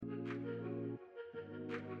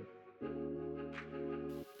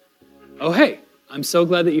Oh, hey, I'm so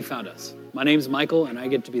glad that you found us. My name's Michael, and I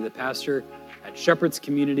get to be the pastor at Shepherd's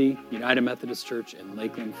Community United Methodist Church in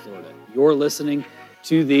Lakeland, Florida. You're listening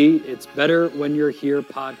to the It's Better When You're Here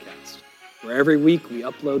podcast, where every week we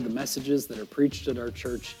upload the messages that are preached at our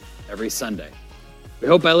church every Sunday. We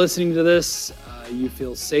hope by listening to this, you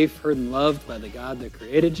feel safe, heard, and loved by the God that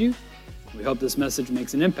created you. We hope this message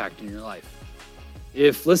makes an impact in your life.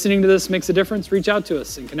 If listening to this makes a difference, reach out to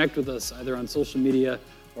us and connect with us either on social media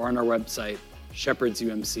or on our website,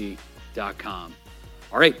 shepherdsumc.com.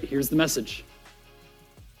 All right, here's the message.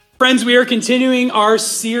 Friends, we are continuing our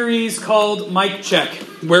series called Mic Check,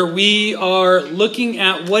 where we are looking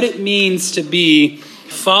at what it means to be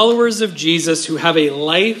followers of Jesus who have a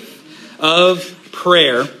life of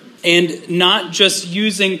prayer and not just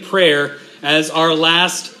using prayer as our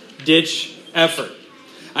last-ditch effort.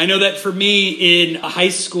 I know that for me in high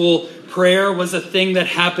school, prayer was a thing that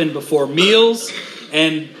happened before meals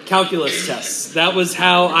and calculus tests. That was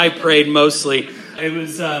how I prayed mostly. It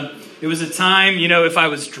was a time, if I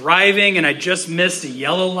was driving and I just missed a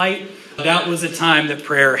yellow light, that was a time that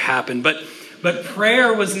prayer happened. But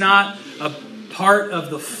prayer was not a part of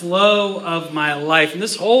the flow of my life. And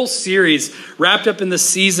this whole series, wrapped up in the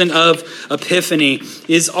season of Epiphany,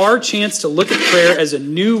 is our chance to look at prayer as a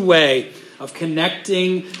new way of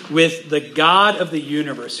connecting with the God of the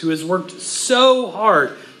universe, who has worked so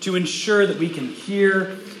hard to ensure that we can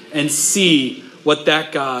hear and see what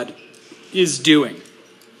that God is doing.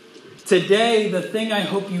 Today, the thing I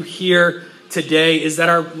hope you hear today is that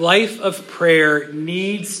our life of prayer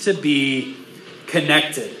needs to be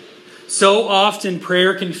connected. So often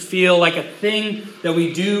prayer can feel like a thing that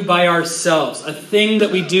we do by ourselves, a thing that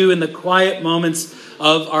we do in the quiet moments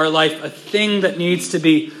of our life, a thing that needs to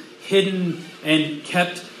be hidden and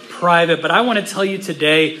kept private. But I want to tell you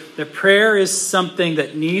today that prayer is something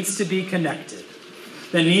that needs to be connected,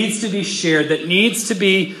 that needs to be shared, that needs to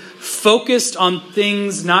be focused on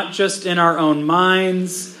things not just in our own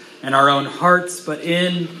minds and our own hearts, but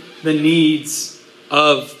in the needs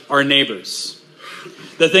of our neighbors.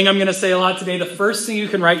 The thing I'm going to say a lot today, the first thing you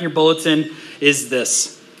can write in your bulletin is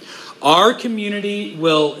this: our community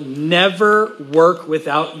will never work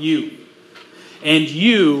without you, and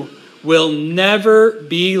you will never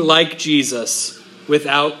be like Jesus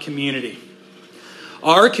without community.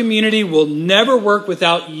 Our community will never work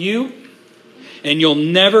without you, and you'll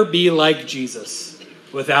never be like Jesus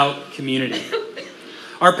without community.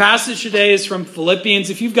 Our passage today is from Philippians.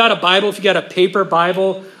 If you've got a Bible, if you've got a paper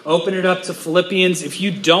Bible, open it up to Philippians. If you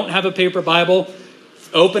don't have a paper Bible,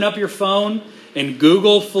 open up your phone and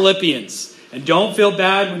Google Philippians. And don't feel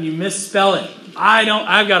bad when you misspell it.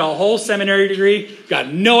 I've got a whole seminary degree, got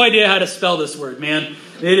no idea how to spell this word, man.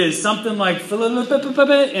 It is something like,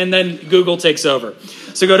 and then Google takes over.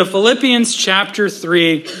 So go to Philippians chapter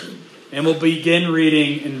 3, and we'll begin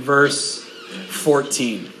reading in verse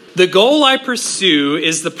 14. The goal I pursue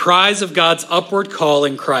is the prize of God's upward call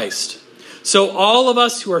in Christ. So all of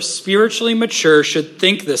us who are spiritually mature should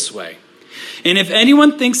think this way. And if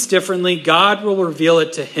anyone thinks differently, God will reveal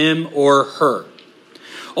it to him or her.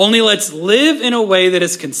 Only let's live in a way that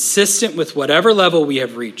is consistent with whatever level we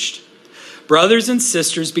have reached. Brothers and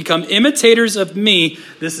sisters, become imitators of me.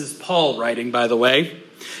 This is Paul writing, by the way.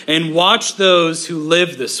 And watch those who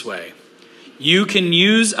live this way. You can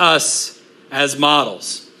use us as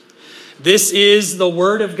models. This is the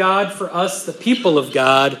word of God for us, the people of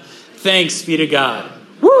God. Thanks be to God.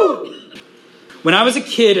 Woo! When I was a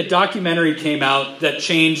kid, a documentary came out that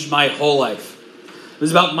changed my whole life. It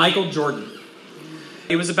was about Michael Jordan.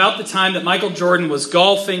 It was about the time that Michael Jordan was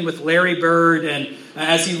golfing with Larry Bird, and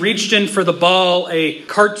as he reached in for the ball, a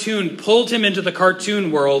cartoon pulled him into the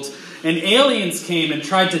cartoon world, and aliens came and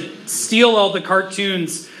tried to steal all the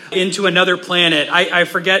cartoons into another planet. I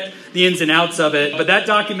forget the ins and outs of it, but that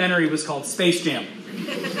documentary was called Space Jam.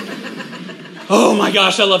 Oh my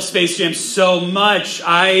gosh, I love Space Jam so much.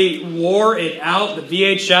 I wore it out. The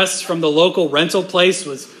VHS from the local rental place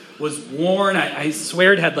was worn. I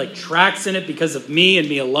swear it had like tracks in it because of me and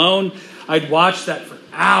me alone. I'd watch that for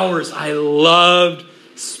hours. I loved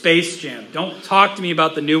Space Jam. Don't talk to me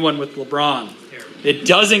about the new one with LeBron. It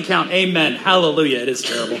doesn't count. Amen. Hallelujah. It is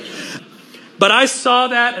terrible. But I saw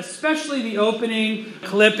that, especially the opening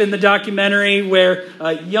clip in the documentary where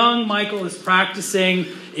young Michael is practicing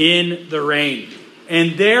in the rain.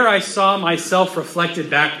 And there I saw myself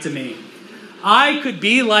reflected back to me. I could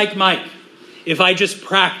be like Mike if I just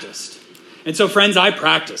practiced. And so, friends, I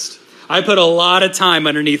practiced. I put a lot of time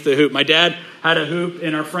underneath the hoop. My dad had a hoop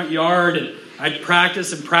in our front yard, and I'd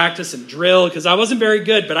practice and drill because I wasn't very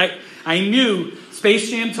good, but I knew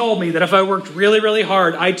Space Jam told me that if I worked really, really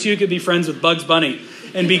hard, I too could be friends with Bugs Bunny.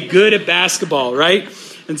 and be good at basketball, right?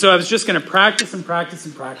 And so I was just going to practice and practice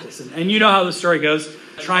and practice. And you know how the story goes.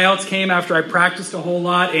 Tryouts came after I practiced a whole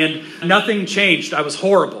lot, and nothing changed. I was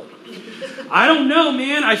horrible. I don't know,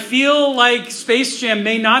 man. I feel like Space Jam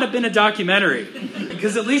may not have been a documentary,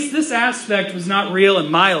 because at least this aspect was not real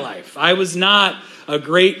in my life. I was not a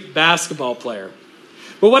great basketball player.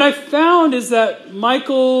 But what I found is that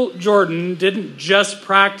Michael Jordan didn't just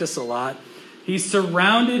practice a lot. He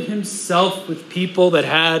surrounded himself with people that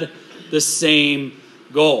had the same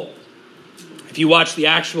goal. If you watch the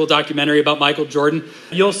actual documentary about Michael Jordan,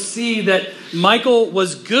 you'll see that Michael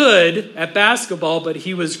was good at basketball, but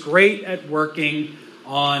he was great at working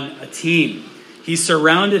on a team. He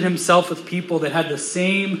surrounded himself with people that had the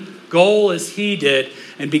same goal as he did,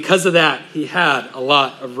 and because of that, he had a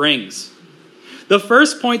lot of rings. The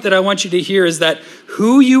first point that I want you to hear is that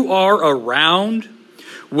who you are around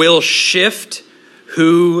will shift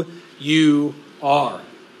who you are.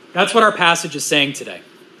 That's what our passage is saying today.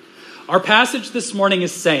 Our passage this morning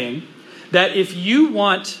is saying that if you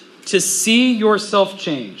want to see yourself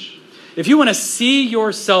change, if you want to see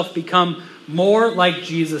yourself become more like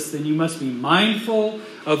Jesus, then you must be mindful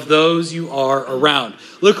of those you are around.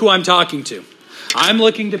 Look who I'm talking to. I'm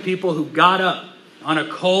looking to people who got up on a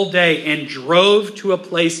cold day and drove to a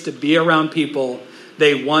place to be around people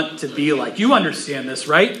they want to be like. You understand this,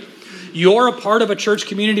 right? You're a part of a church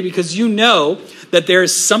community because you know that there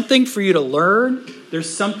is something for you to learn.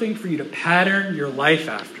 There's something for you to pattern your life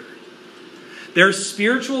after. There are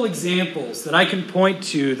spiritual examples that I can point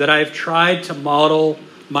to that I've tried to model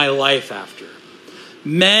my life after.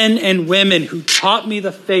 Men and women who taught me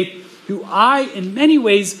the faith, who I, in many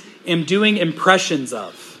ways, am doing impressions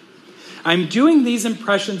of. I'm doing these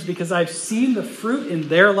impressions because I've seen the fruit in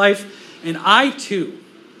their life, and I too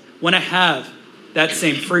want to have that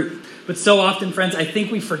same fruit. But so often, friends, I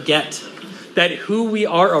think we forget that who we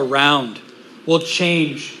are around will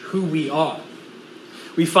change who we are.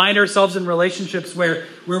 We find ourselves in relationships where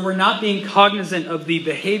we're not being cognizant of the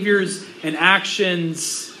behaviors and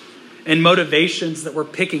actions and motivations that we're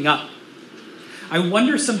picking up. I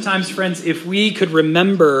wonder sometimes, friends, if we could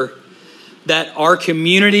remember that our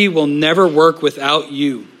community will never work without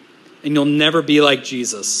you, and you'll never be like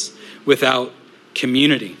Jesus without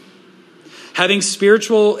community. Having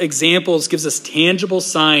spiritual examples gives us tangible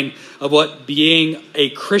sign of what being a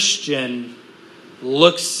Christian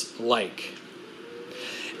looks like.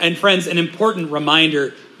 And friends, an important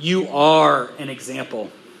reminder, you are an example.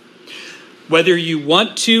 Whether you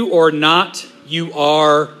want to or not, you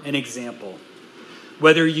are an example.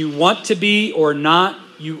 Whether you want to be or not,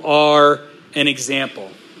 you are an example.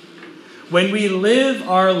 When we live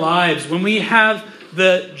our lives, when we have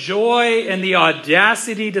the joy and the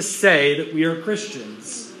audacity to say that we are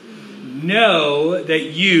Christians, know that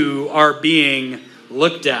you are being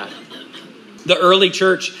looked at. The early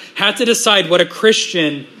church had to decide what a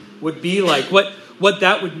Christian would be like, what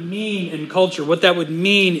that would mean in culture, what that would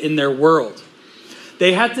mean in their world.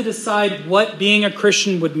 They had to decide what being a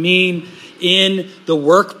Christian would mean in the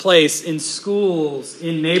workplace, in schools,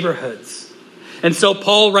 in neighborhoods. And so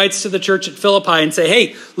Paul writes to the church at Philippi and say,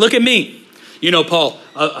 hey, look at me. You know, Paul,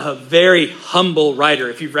 a very humble writer.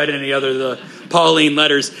 If you've read any other of the Pauline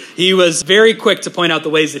letters, he was very quick to point out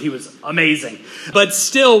the ways that he was amazing. But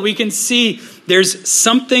still, we can see there's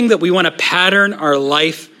something that we want to pattern our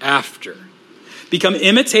life after. Become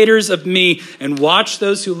imitators of me and watch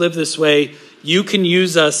those who live this way. You can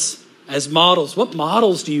use us as models. What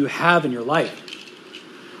models do you have in your life?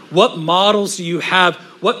 What models do you have?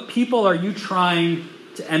 What people are you trying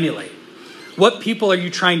to emulate? What people are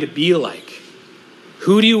you trying to be like?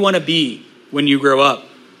 Who do you want to be when you grow up?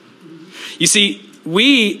 You see,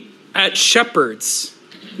 we at Shepherds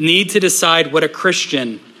need to decide what a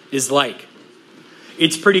Christian is like.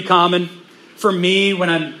 It's pretty common for me when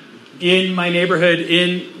I'm in my neighborhood,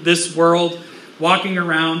 in this world, walking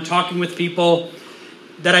around, talking with people,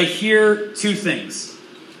 that I hear two things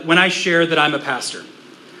when I share that I'm a pastor.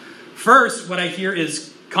 First, what I hear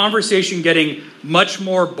is conversation getting much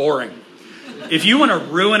more boring. If you want to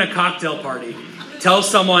ruin a cocktail party, tell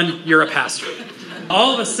someone you're a pastor.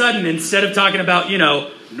 All of a sudden, instead of talking about,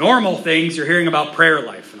 normal things, you're hearing about prayer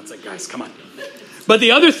life. And it's like, guys, come on. But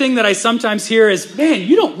the other thing that I sometimes hear is, man,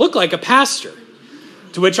 you don't look like a pastor.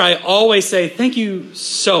 To which I always say, thank you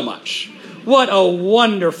so much. What a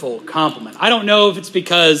wonderful compliment. I don't know if it's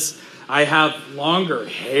because I have longer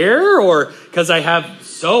hair or because I have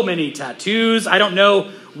so many tattoos. I don't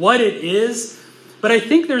know what it is, but I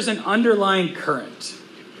think there's an underlying current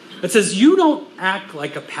that says you don't act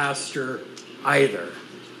like a pastor either.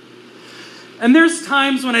 And there's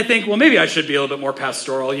times when I think, well, maybe I should be a little bit more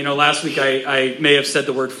pastoral. Last week I may have said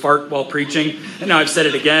the word fart while preaching, and now I've said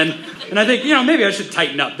it again. And I think, maybe I should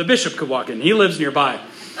tighten up. The bishop could walk in. He lives nearby.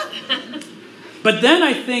 But then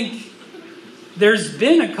I think there's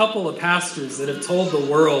been a couple of pastors that have told the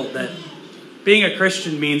world that being a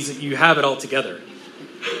Christian means that you have it all together,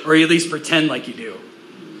 or you at least pretend like you do.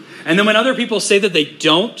 And then when other people say that they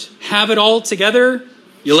don't have it all together,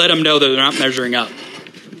 you let them know that they're not measuring up.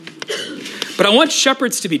 But I want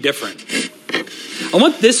shepherds to be different. I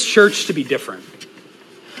want this church to be different.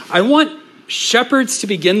 I want shepherds to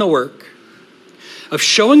begin the work of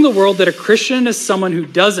showing the world that a Christian is someone who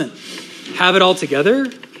doesn't have it all together,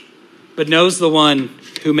 but knows the one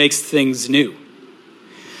who makes things new.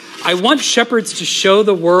 I want shepherds to show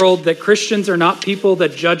the world that Christians are not people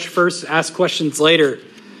that judge first, ask questions later,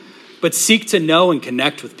 but seek to know and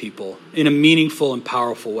connect with people in a meaningful and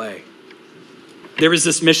powerful way. There was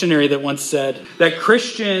this missionary that once said that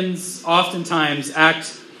Christians oftentimes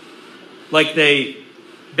act like they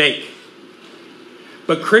bake,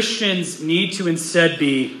 but Christians need to instead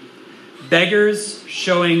be beggars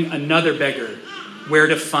showing another beggar where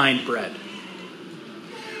to find bread.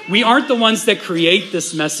 We aren't the ones that create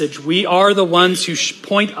this message. We are the ones who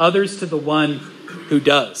point others to the one who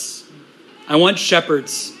does. I want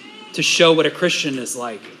shepherds to show what a Christian is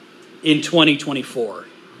like in 2024.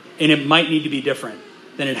 And it might need to be different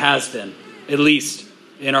than it has been, at least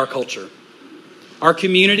in our culture. Our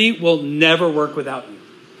community will never work without you.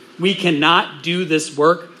 We cannot do this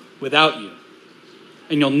work without you.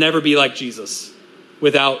 And you'll never be like Jesus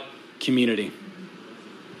without community.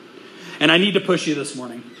 And I need to push you this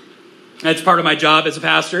morning. That's part of my job as a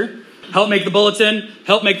pastor. Help make the bulletin,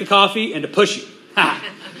 help make the coffee, and to push you.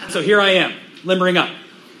 So here I am, limbering up.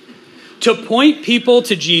 To point people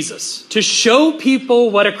to Jesus, to show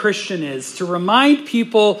people what a Christian is, to remind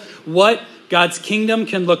people what God's kingdom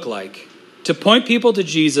can look like. To point people to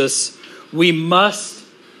Jesus, we must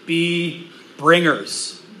be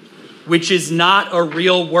bringers, which is not a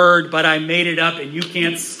real word, but I made it up and you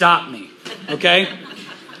can't stop me, okay?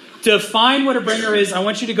 To find what a bringer is, I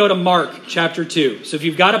want you to go to Mark chapter 2. So if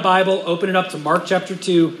you've got a Bible, open it up to Mark chapter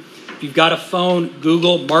 2. If you've got a phone,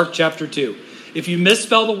 Google Mark chapter 2. If you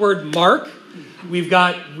misspell the word Mark, we've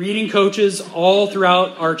got reading coaches all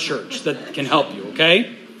throughout our church that can help you,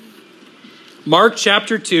 okay? Mark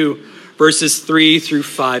chapter 2, verses 3 through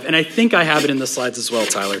 5. And I think I have it in the slides as well,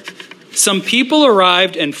 Tyler. Some people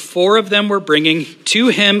arrived, and 4 of them were bringing to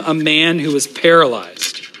him a man who was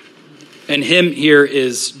paralyzed. And him here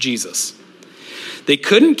is Jesus. They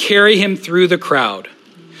couldn't carry him through the crowd,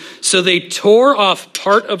 so they tore off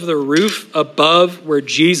part of the roof above where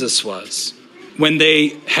Jesus was. When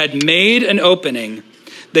they had made an opening,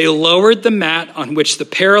 they lowered the mat on which the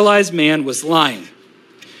paralyzed man was lying.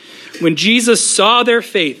 When Jesus saw their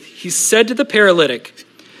faith, he said to the paralytic,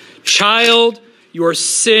 "Child, your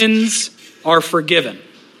sins are forgiven."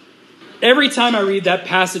 Every time I read that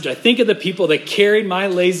passage, I think of the people that carried my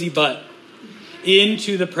lazy butt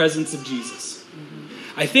into the presence of Jesus.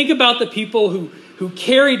 I think about the people who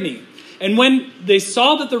carried me. And when they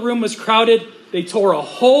saw that the room was crowded, they tore a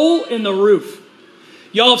hole in the roof.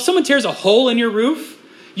 Y'all, if someone tears a hole in your roof,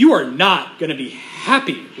 you are not going to be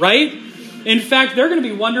happy, right? In fact, they're going to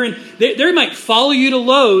be wondering, they might follow you to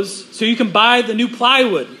Lowe's so you can buy the new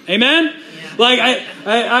plywood. Amen? Yeah.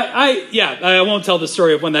 I won't tell the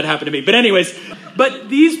story of when that happened to me. But anyways, but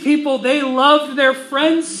these people, they loved their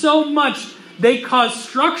friends so much. They caused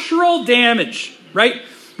structural damage, right?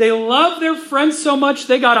 They loved their friends so much,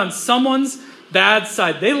 they got on someone's bad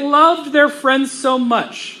side. They loved their friends so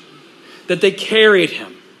much that they carried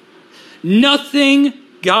him. Nothing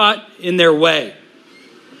got in their way.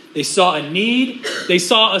 They saw a need. They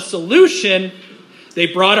saw a solution. They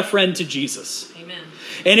brought a friend to Jesus. Amen.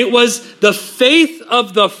 And it was the faith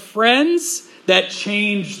of the friends that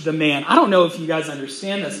changed the man. I don't know if you guys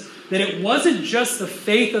understand this, that it wasn't just the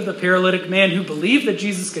faith of the paralytic man who believed that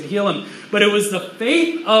Jesus could heal him, but it was the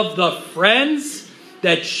faith of the friends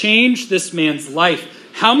that changed this man's life.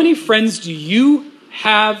 How many friends do you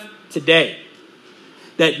have today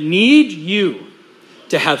that need you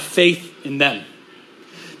to have faith in them?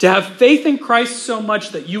 To have faith in Christ so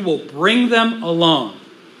much that you will bring them along.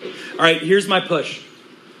 All right, here's my push.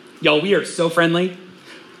 Y'all, we are so friendly.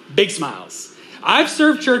 Big smiles. I've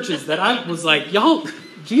served churches that I was like, y'all,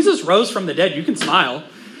 Jesus rose from the dead. You can smile.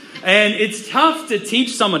 And it's tough to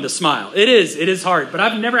teach someone to smile. It is hard, but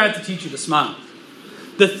I've never had to teach you to smile.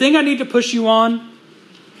 The thing I need to push you on,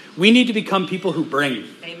 we need to become people who bring.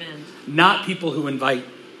 Amen. Not people who invite.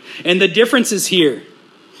 And the difference is here.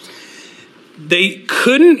 They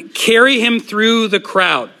couldn't carry him through the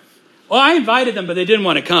crowd. Oh, I invited them, but they didn't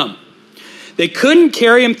want to come. They couldn't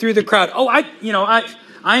carry him through the crowd. Oh,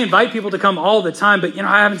 I invite people to come all the time, but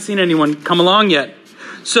I haven't seen anyone come along yet.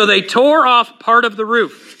 So they tore off part of the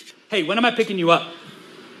roof. Hey, when am I picking you up?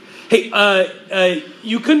 Hey,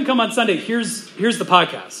 you couldn't come on Sunday. Here's the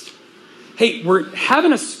podcast. Hey, we're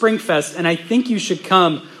having a spring fest, and I think you should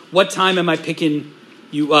come. What time am I picking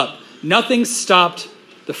you up? Nothing stopped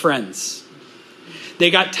the friends.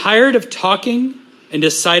 They got tired of talking and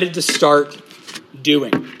decided to start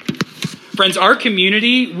doing. Friends, our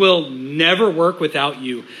community will never work without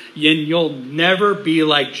you, and you'll never be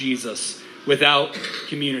like Jesus without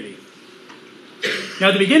community. Now,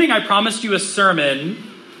 at the beginning, I promised you a sermon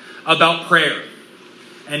about prayer,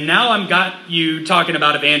 and now I've got you talking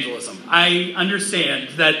about evangelism. I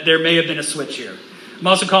understand that there may have been a switch here. I'm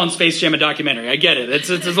also calling Space Jam a documentary. I get it. It's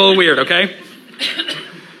a little weird, okay?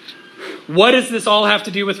 What does this all have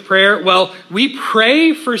to do with prayer? Well, we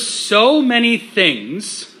pray for so many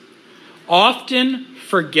things, often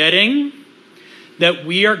forgetting that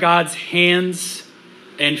we are God's hands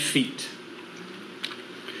and feet.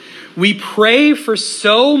 We pray for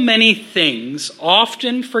so many things,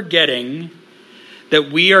 often forgetting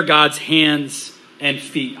that we are God's hands and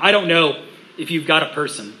feet. I don't know if you've got a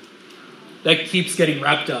person that keeps getting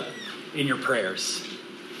wrapped up in your prayers.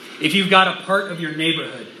 If you've got a part of your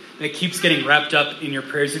neighborhood that keeps getting wrapped up in your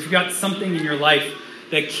prayers. If you've got something in your life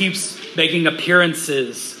that keeps making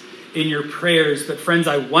appearances in your prayers. But friends,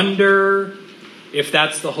 I wonder if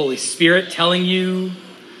that's the Holy Spirit telling you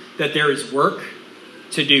that there is work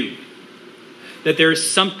to do. That there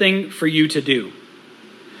is something for you to do.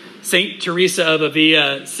 St. Teresa of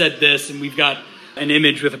Avila said this, and we've got an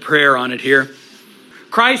image with a prayer on it here.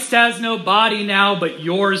 Christ has no body now but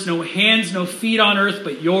yours, no hands, no feet on earth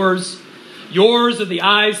but yours. Yours are the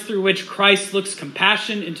eyes through which Christ looks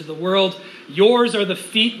compassion into the world. Yours are the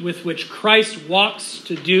feet with which Christ walks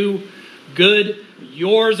to do good.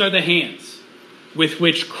 Yours are the hands with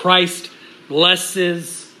which Christ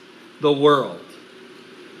blesses the world.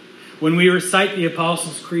 When we recite the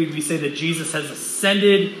Apostles' Creed, we say that Jesus has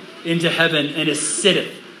ascended into heaven and is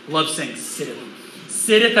sitteth. Love saying sitteth.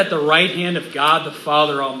 Sitteth at the right hand of God the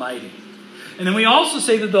Father Almighty. And then we also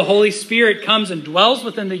say that the Holy Spirit comes and dwells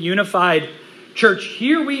within the unified church.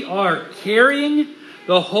 Here we are carrying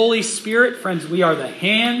the Holy Spirit. Friends, we are the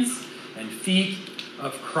hands and feet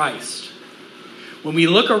of Christ. When we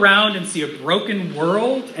look around and see a broken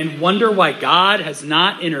world and wonder why God has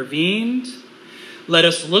not intervened, let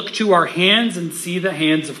us look to our hands and see the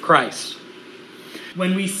hands of Christ.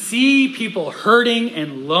 When we see people hurting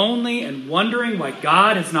and lonely and wondering why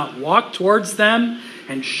God has not walked towards them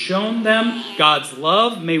and shown them God's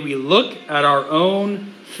love, may we look at our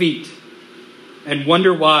own feet and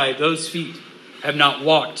wonder why those feet have not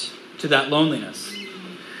walked to that loneliness.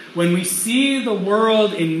 When we see the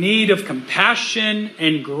world in need of compassion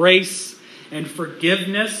and grace and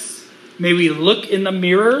forgiveness, may we look in the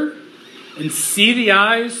mirror and see the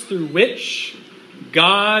eyes through which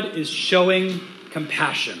God is showing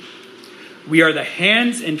compassion. We are the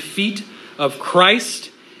hands and feet of Christ.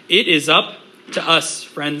 It is up to us,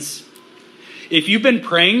 friends. If you've been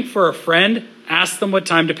praying for a friend, ask them what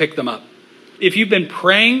time to pick them up. If you've been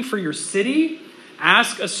praying for your city,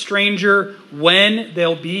 ask a stranger when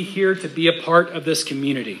they'll be here to be a part of this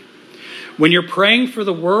community. When you're praying for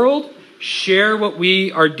the world, share what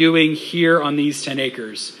we are doing here on these 10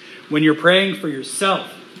 acres. When you're praying for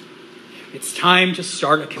yourself, it's time to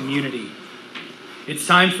start a community. It's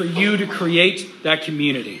time for you to create that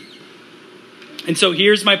community. And so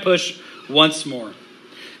here's my push once more.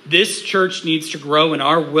 This church needs to grow in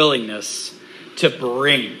our willingness to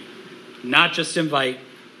bring, not just invite,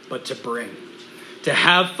 but to bring, to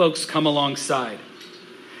have folks come alongside.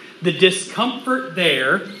 The discomfort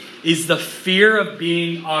there is the fear of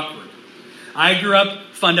being awkward. I grew up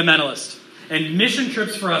fundamentalist, and mission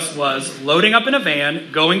trips for us was loading up in a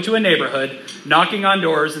van, going to a neighborhood, knocking on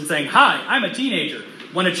doors and saying, "Hi, I'm a teenager.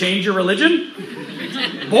 Want to change your religion?"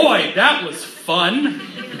 Boy, that was fun.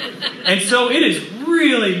 And so it has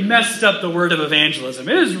really messed up the word of evangelism.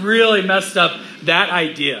 It has really messed up that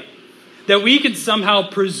idea that we can somehow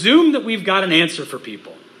presume that we've got an answer for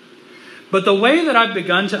people. But the way that I've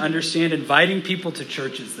begun to understand inviting people to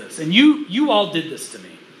church is this. And you all did this to me.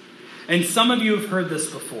 And some of you have heard this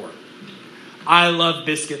before. I love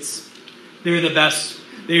biscuits. They're the best.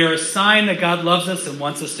 They are a sign that God loves us and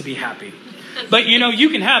wants us to be happy. But you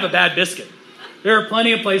can have a bad biscuit. There are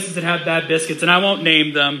plenty of places that have bad biscuits, and I won't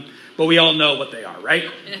name them, but we all know what they are, right?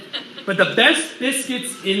 But the best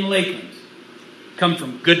biscuits in Lakeland come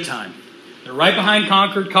from Good Time. They're right behind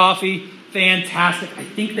Concord Coffee. Fantastic. I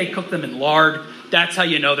think they cook them in lard. That's how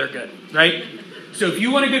you know they're good, right? So if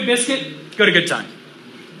you want a good biscuit, go to Good Time.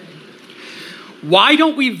 Why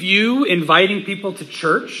don't we view inviting people to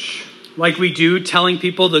church like we do telling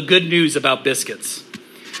people the good news about biscuits?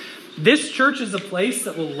 This church is a place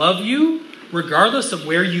that will love you regardless of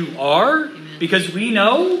where you are, because we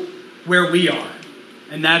know where we are,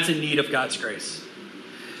 and that's in need of God's grace.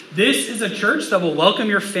 This is a church that will welcome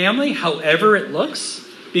your family however it looks,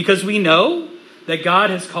 because we know that God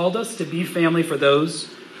has called us to be family for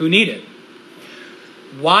those who need it.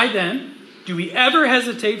 Why then do we ever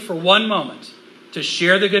hesitate for one moment to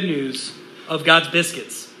share the good news of God's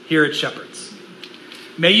biscuits here at Shepherd's?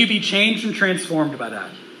 May you be changed and transformed by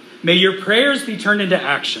that. May your prayers be turned into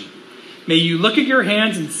action. May you look at your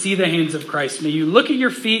hands and see the hands of Christ. May you look at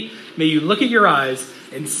your feet. May you look at your eyes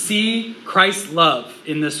and see Christ's love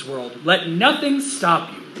in this world. Let nothing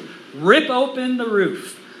stop you. Rip open the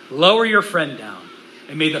roof. Lower your friend down.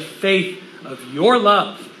 And may the faith of your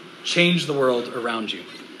love change the world around you.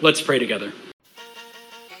 Let's pray together.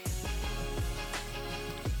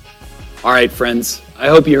 All right, friends. I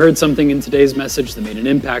hope you heard something in today's message that made an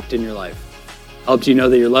impact in your life. Helped you know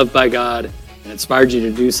that you're loved by God and inspired you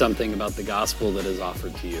to do something about the gospel that is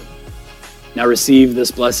offered to you. Now receive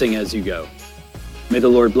this blessing as you go. May the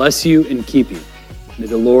Lord bless you and keep you. May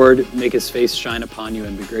the Lord make his face shine upon you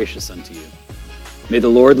and be gracious unto you. May the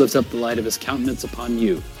Lord lift up the light of his countenance upon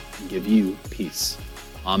you and give you peace.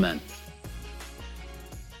 Amen.